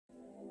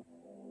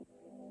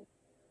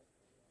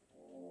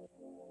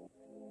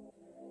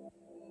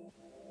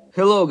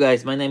Hello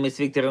guys, my name is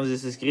Victor and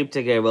this is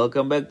Cryptoguy.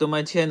 Welcome back to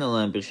my channel.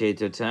 I appreciate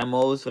your time.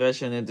 Always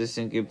fresh and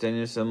interesting crypto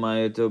news on my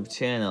YouTube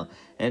channel.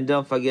 And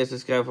don't forget to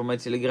subscribe for my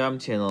Telegram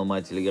channel. My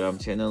Telegram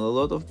channel, a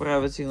lot of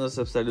private signals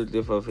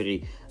absolutely for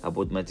free. I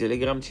put my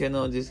Telegram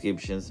channel in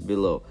descriptions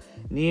below.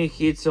 New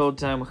hits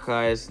all-time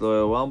highs.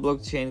 Layer-1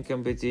 blockchain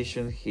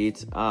competition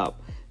heats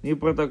up. New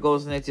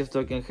protocol's native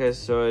token has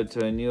soared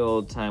to a new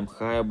all-time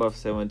high above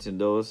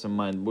 $17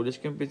 amid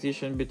bullish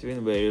competition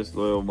between various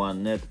Layer-1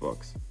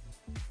 networks.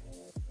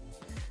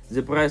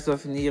 The price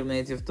of Near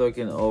native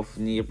token of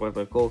Near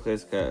protocol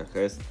has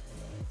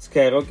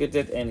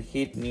skyrocketed and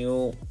hit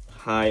new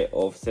high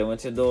of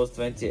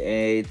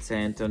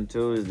 $70.28 on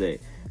Tuesday.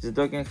 The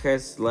token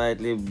has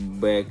slightly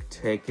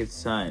backtracked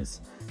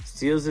signs.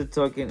 Still, the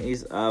token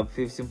is up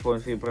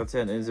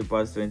 15.3% in the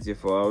past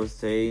 24 hours,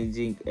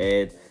 trading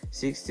at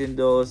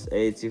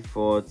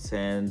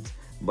 $16.84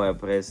 by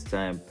press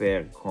time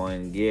per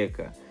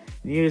CoinGecko.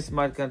 Near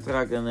smart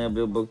contract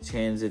enabled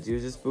blockchain that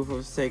uses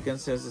proof-of-stake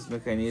consensus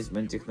mechanism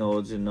and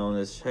technology known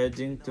as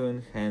sharding to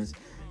enhance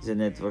the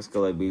network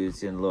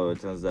scalability and lower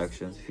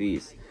transaction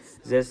fees.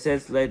 That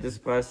said,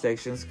 latest price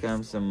actions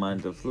comes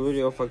amid a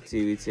flurry of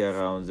activity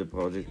around the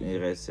project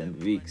in recent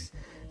weeks.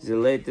 The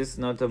latest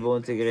notable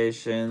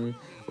integration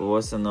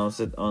was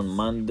announced on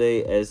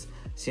Monday as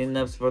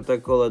Synapse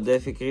Protocol, a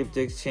DeFi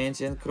crypto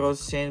exchange and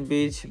cross-chain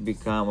bridge,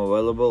 become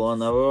available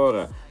on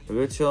Aurora, a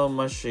virtual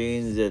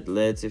machine that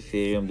lets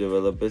Ethereum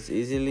developers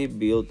easily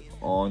build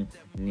on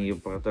Near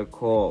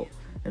protocol.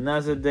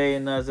 Another day,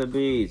 another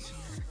bridge.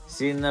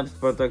 Synapse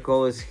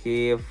Protocol is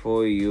here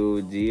for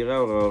you, dear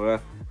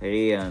Aurora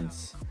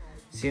Rians.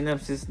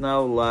 Synapse is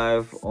now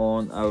live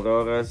on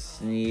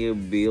Aurora's Near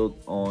build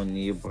on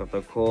Near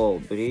protocol.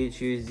 Bridge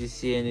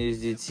USDC and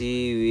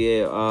USDT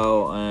via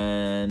AU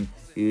and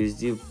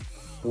USD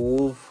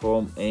pool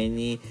from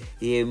any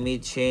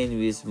EME chain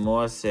with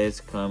more sets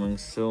coming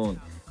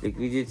soon.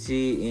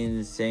 Liquidity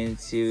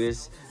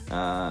incentives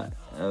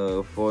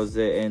for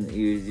the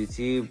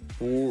USDT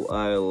pool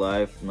are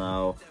live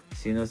now.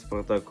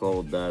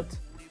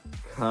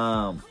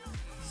 synapseprotocol.com.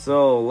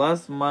 So,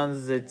 last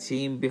month, the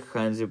team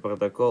behind the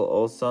protocol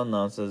also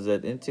announced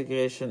that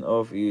integration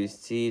of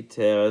UST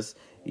Terra's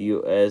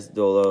US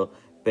dollar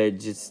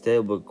pegged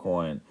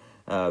stablecoin,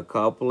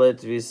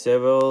 coupled with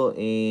several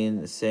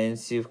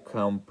incentive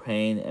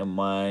campaigns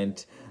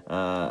aimed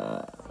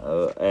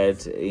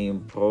at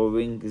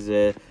improving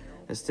the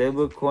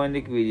stablecoin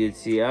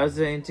liquidity.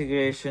 Other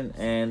integration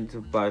and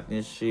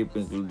partnership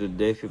included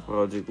DeFi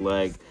projects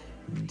like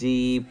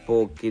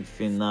Pocket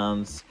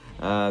Finance,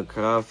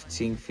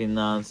 Crafting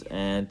Finance,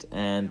 and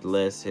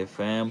Endless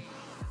FM,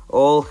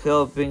 all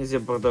helping the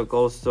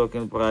protocol's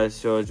token price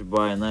surge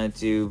by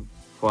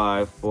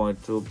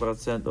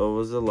 95.2%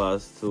 over the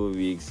last 2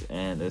 weeks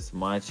and as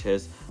much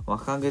as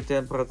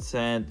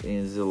 110%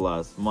 in the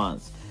last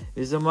month.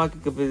 With a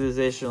market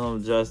capitalization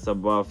of just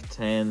above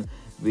 $10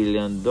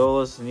 billion,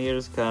 Near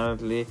is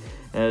currently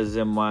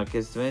the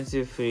market's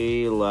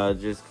 23rd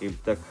largest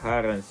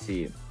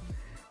cryptocurrency.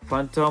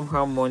 Phantom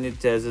Harmony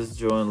Tezos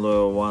join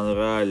Layer-1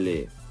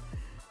 rally.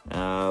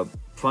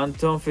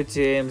 Phantom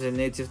Ethereum, the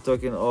native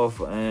token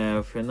of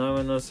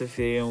phenomenous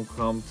Ethereum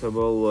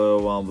compatible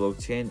Layer-1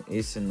 blockchain,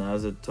 is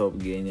another top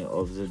gainer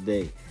of the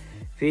day.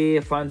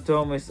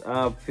 Phantom is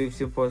up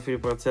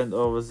 15.3%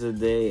 over the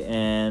day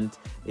and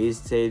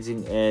is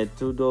trading at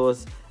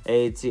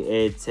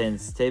 $2.88,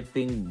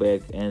 stepping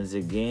back, and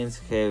the gains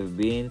have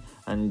been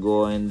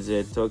ongoing.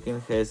 The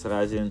token has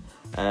risen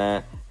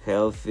a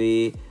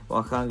healthy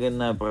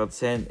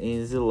 109%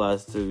 in the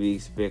last 2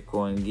 weeks per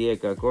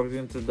CoinGecko,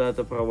 according to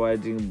data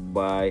provided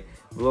by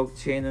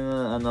blockchain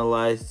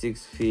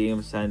analytics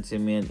firm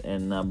sentiment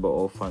and number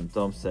of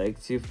phantoms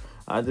active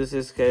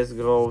addresses has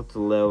grown to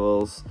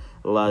levels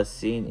last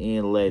seen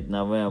in late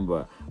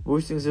November,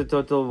 boosting the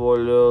total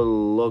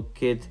volume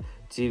locked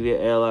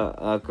TVL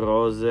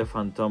across the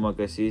Phantom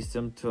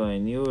ecosystem to a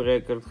new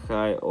record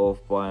high of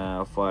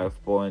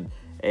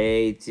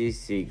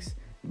 $5.86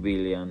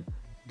 billion.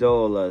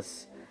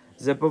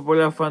 The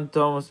popular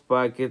Phantom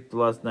spiked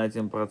plus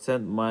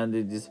 19%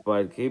 Monday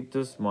despite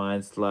crypto's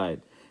mind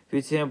slide.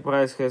 Ethereum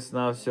price has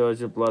now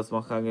surged plus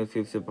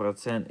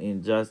 150%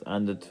 in just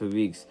under 2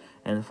 weeks,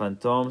 and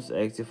Phantom's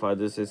active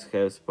addresses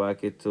have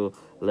spiked to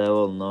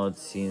level not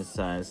seen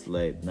since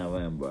late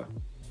November.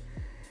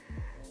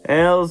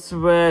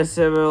 Elsewhere,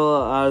 several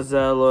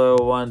other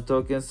Layer-1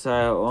 tokens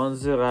are on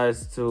the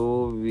rise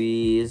too,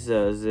 with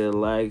the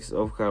likes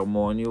of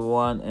Harmony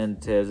One and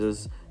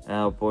Tezos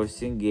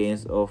posting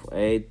gains of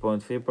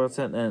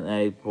 8.3% and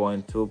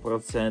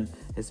 8.2%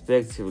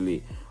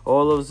 respectively.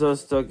 All of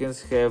those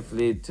tokens have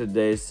led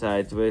today's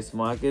sideways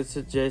market,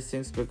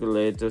 suggesting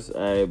speculators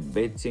are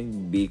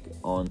betting big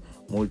on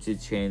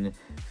multi-chain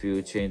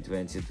future in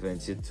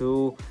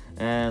 2022.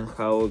 And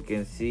how we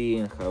can see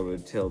and how we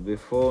tell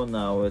before,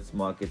 now it's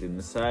market in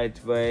the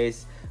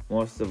sideways,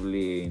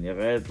 mostly in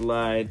red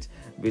light.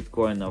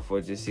 Bitcoin now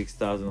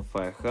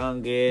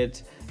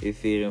 $46,500,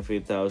 Ethereum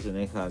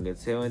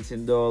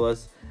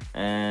 $3,817,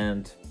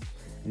 and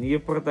Near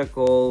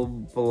protocol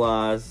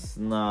plus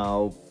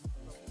now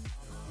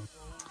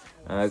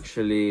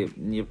Actually,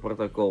 Near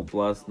Protocol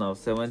plus now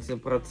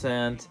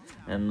 17%,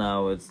 and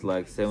now it's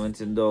like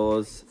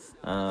 $17.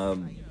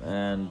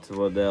 And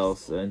what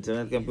else?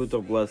 Internet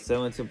Computer plus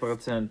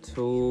 17%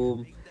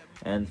 too,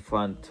 and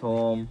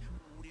Phantom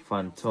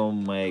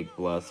make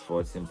plus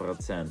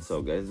 14%.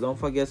 So guys, don't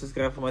forget to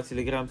subscribe for my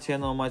Telegram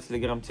channel. My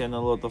Telegram channel,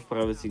 a lot of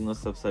private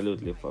signals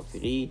absolutely for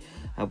free.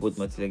 I put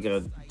my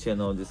Telegram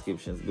channel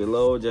descriptions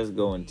below. Just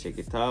go and check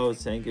it out.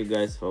 Thank you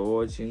guys for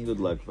watching. Good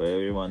luck for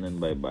everyone, and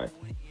bye bye.